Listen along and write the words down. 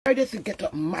I just get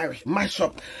up mash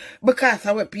up because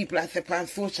of what people are saying on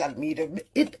social media.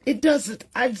 It doesn't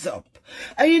add up.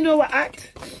 And you know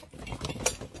what?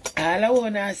 All I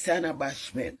want to say on a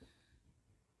bashment.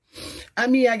 I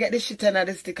mean, I get the shit and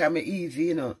the stick on me easy,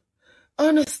 you know.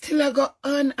 And still I go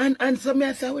on and so me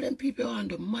I say, well, them people want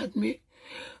to mad me.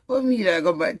 Well, me I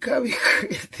go mad, call me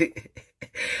crazy.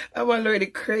 I'm already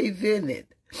crazy in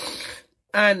it.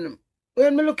 And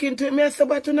when me look into it, me I say,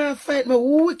 but you know, fight me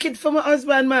wicked for my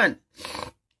husband, man.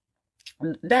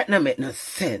 That not make no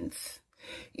sense.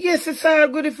 Yes, it's all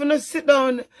good if you not sit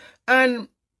down and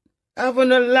have a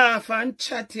laugh and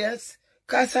chat, yes.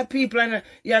 Because of people, and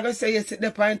you're going to say you sit there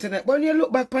on the internet. But when you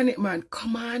look back on it, man,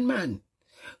 come on, man.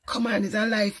 Come on, it's a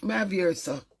life me have here,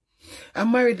 so. A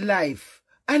married life.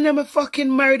 And I'm a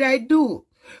fucking married, I do.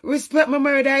 Respect my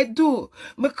married, I do.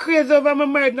 Me crazy over my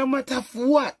married no matter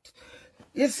what.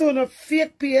 You saw no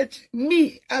fake page.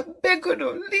 Me, I beg you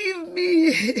to leave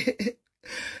me.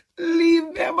 Leave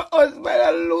me and my husband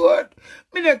alone.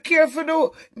 Me not care for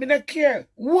no. Me not care.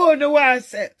 Whoa, no one I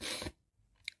say.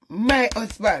 My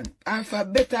husband, and for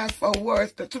better and for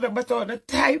worse, to the better all the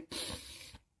time,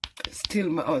 still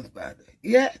my husband.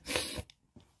 Yeah?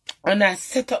 And I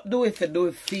set up do it for do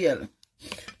it feel.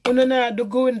 When I do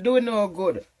going, do no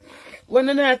good. When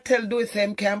I tell do it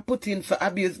same can put in for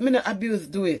abuse, me not abuse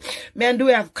do it. Me and do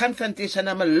it have confrontation,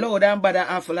 I'm a loud and bad and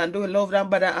awful, and do it love and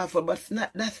bad and awful, but it's not,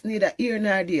 that's neither here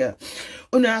nor there.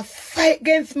 When I fight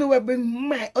against me, we bring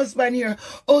my husband here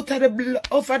out of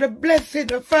the blessing.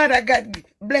 The Father God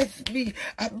bless me.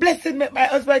 A blessing make my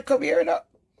husband come here now.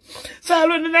 So I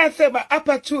don't know say my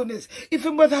opportunities. If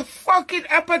it was a fucking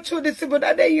opportunity, but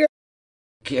that day here.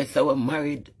 Okay, so we're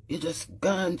married. You just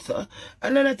gone, so.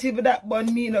 And then not even that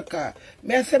bun me no car.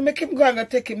 Me I say make him go and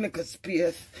take him little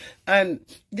space and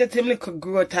get him little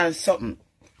growth and something.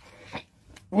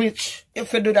 Which,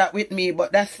 if you do that with me,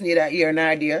 but that's neither here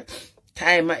nor there.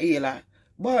 Time a healer.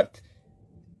 But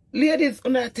ladies,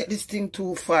 do not take this thing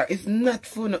too far. It's not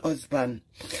for no husband.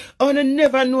 Oh, no,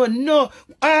 never know. No.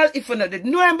 All if you did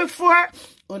know him before,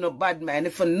 on a bad mind.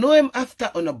 If you know him after,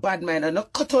 on a bad mind. And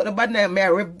not cut out the bad mind. May I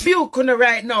rebuke on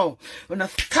right now. When I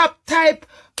stop type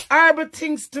horrible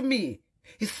things to me.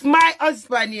 It's my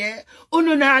husband, yeah.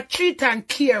 Uno na treat and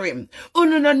care him.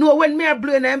 Uno na know when me a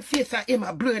blow in him face and him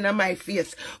a blow in my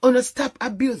face. Uno stop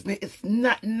abuse me. It's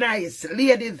not nice.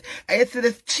 Ladies, I see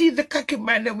this cheesy cocky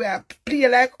man the way I play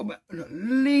like,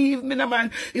 leave me, no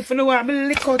man. If you know what, I'm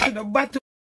lick out to the battle.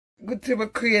 Good to be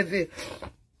crazy.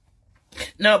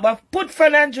 Now, but put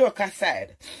fun and joke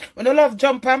aside. When I love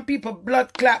jump on people,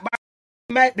 blood clot,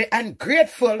 might be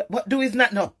ungrateful, but do is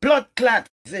not no blood clot.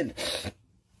 In.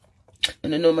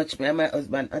 And I know much me and my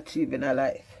husband achieve in our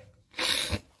life.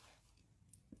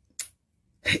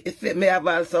 You see, me have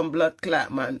all some blood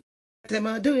clot, man.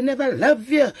 Them do we never love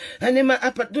you. And them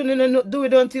do we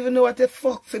don't even know what the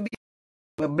fuck for be.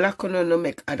 Me black on no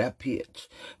make other page.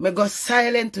 Me go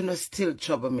silent to no still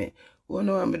trouble me. Oh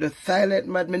no, I'm the silent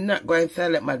mad. Me not going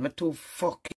silent mad. Me too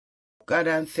fucking. God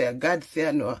answer. God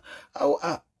say no.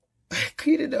 Oh,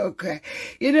 Queenie don't cry.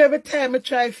 You know, every time I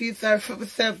try to feel sorry for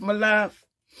myself, I laugh.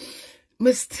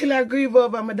 I still agree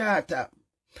over my daughter.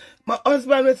 My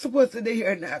husband was supposed to be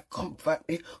here and comfort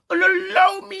me. Oh, no,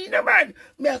 allow me, no man.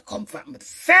 I comfort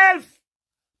myself.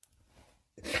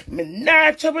 Me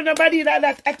not trouble nobody like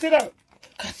that acting out.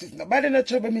 Because if nobody not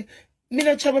trouble me, me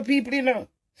not trouble people, you know.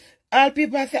 All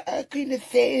people say, oh, Queenie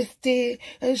tasty,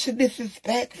 and she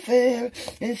disrespectful,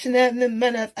 and she not the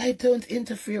manners. I don't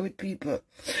interfere with people.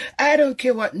 I don't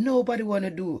care what nobody want to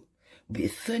do. Be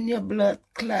send your blood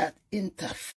clot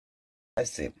interfere. I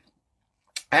say,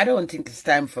 I don't think it's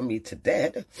time for me to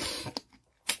dead.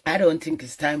 I don't think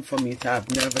it's time for me to have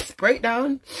nervous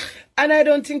breakdown. And I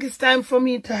don't think it's time for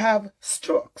me to have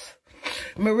strokes.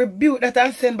 I rebuke that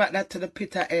and send back that to the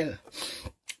pit of hell.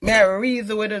 I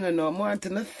reason we don't know. I want to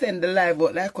not send the live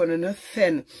out like I want to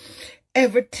send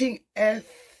everything else.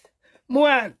 I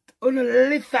want to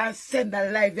listen and send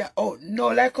the live out. No,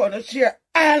 like I want to share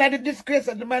all of the disgrace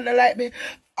of the man that like me.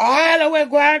 All the way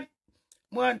going.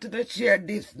 Want to share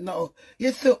this now.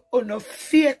 You see, no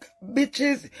fake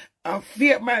bitches and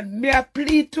fake man. Me a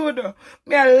plead to them.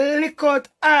 Me a lick out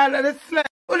all of the slime.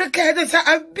 You can't just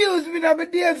abuse me now. Me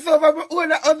dear son of my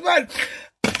own husband.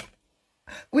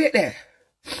 Wait there.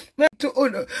 Me to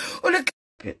Uno. Uno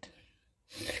can't.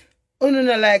 Uno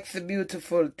no likes the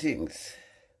beautiful things.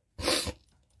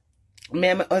 Me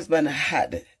and my husband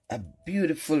had a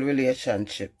beautiful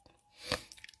relationship.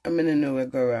 I mean, I know where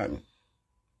go wrong.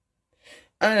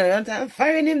 And I'm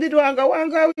firing him, did one go.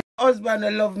 My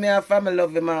husband love me half, and I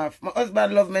love him half. My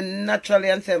husband love me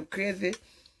naturally and say I'm crazy.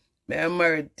 Me I'm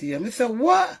married to him. I say,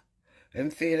 what?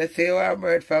 And say one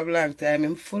word for a long time,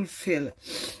 him fulfill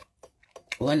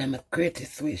one of my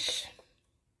greatest wish.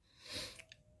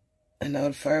 And I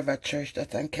will forever cherish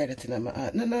that and carry that in my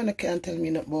heart. No can't tell me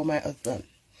nothing about my husband.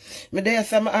 Me there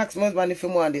say I ask my husband if he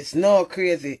want this. No,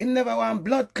 crazy. He never want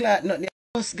blood clot, nothing.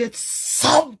 Just get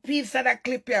some piece of that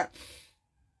clip here.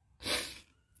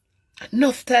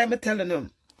 Enough time I telling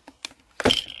him.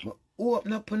 But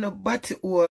open up on a body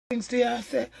or things to you and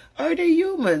say, are they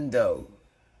human though?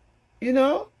 You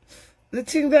know? The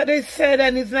thing that they said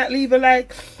and it's not leaving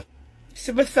like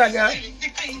Saga.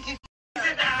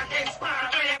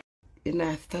 You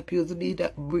know, stop using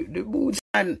the boots.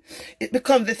 And it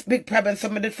becomes this big problem.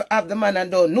 Somebody for have the man and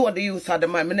don't know the use of the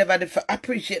man. Me never did for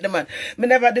appreciate the man. Me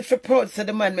never did for proud so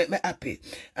the man make me happy.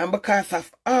 And because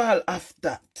of all of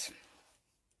that.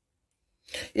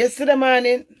 Yesterday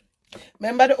morning,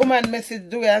 remember the woman message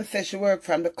Dewey and said she worked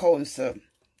from the council.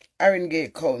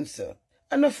 Haringey Council.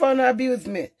 And no fun abuse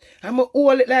me. I'm going to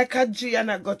hold it like a G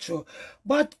and I got you.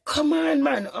 But come on,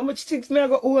 man. How much things me I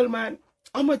got hold, man?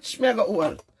 How much me I got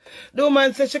hold? The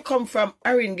woman said she come from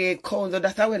Haringey Council.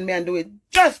 That's how when me and do it.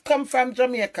 Just come from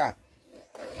Jamaica.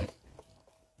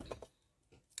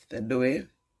 Said Dewey,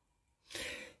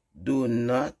 do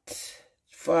not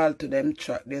fall to them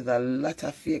track. There's a lot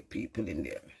of fake people in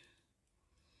there.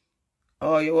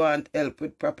 Oh, you want help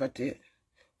with property?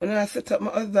 When I set up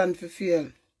my husband for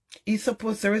fail. He's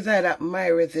supposed to reside at my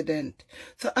residence.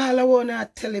 So all I want to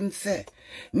tell him say,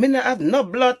 me not have no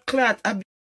blood clot. I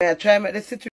try to make the situation